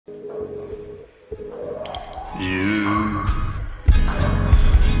You,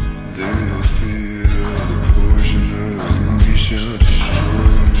 they feel the portion of his movie shall destroy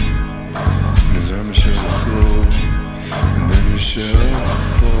him, and his armor shall flow, and then he shall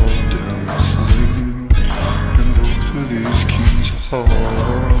fall down slain, and both of these kings'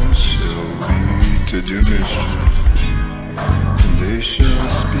 hearts shall be to do mischief, and they shall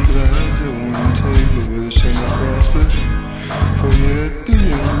speak lies at one table, but it shall not prosper, for yet the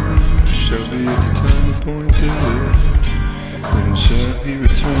end shall be at the time appointed. Then shall he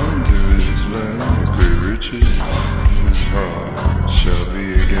return to his land with great riches, and his heart shall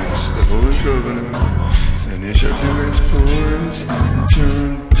be against the holy covenant, and he shall do exploits and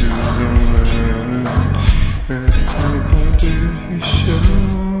turn to his own land. And at the time appointed he shall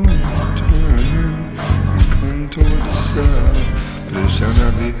return and come toward the south, but it shall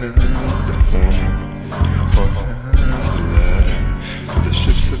not be as the former, or as the latter, for the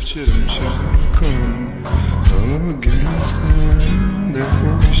ships of Chittim shall come against them.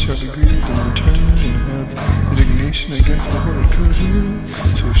 Therefore he shall be grieved and return and have indignation against the holy covenant.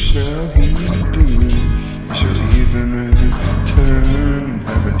 So shall he do. He shall even return and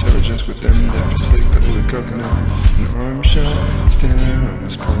have intelligence with them that forsake the holy covenant. An arm shall stand on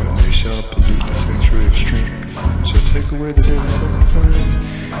his part, and they shall pollute the sanctuary of strength, and shall take away the daily sacrifice,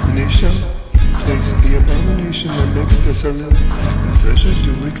 and they shall place the abomination that maketh desolate, and such as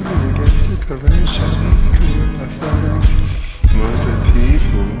do wickedly against the covenant shall be corrupt by flatteries. But the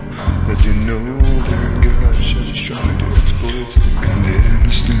people that do know their God shall be strong and do exploits, and they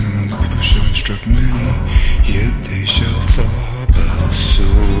understand among the people shall instruct many, yet they shall fall by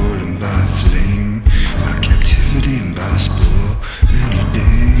sword and by flame, by captivity and by spoil many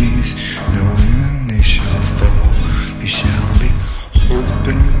days. No, when they shall fall, they shall be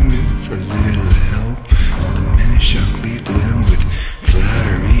holpen with a little help, but many shall cleave to them with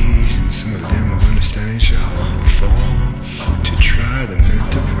flatteries, and some of them of understanding shall fall, to try them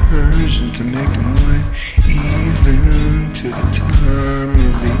and to purge, and to make them white, even to the time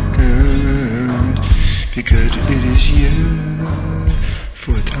of the end, because it is yet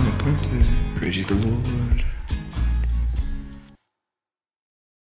for a time appointed. Praise ye the Lord.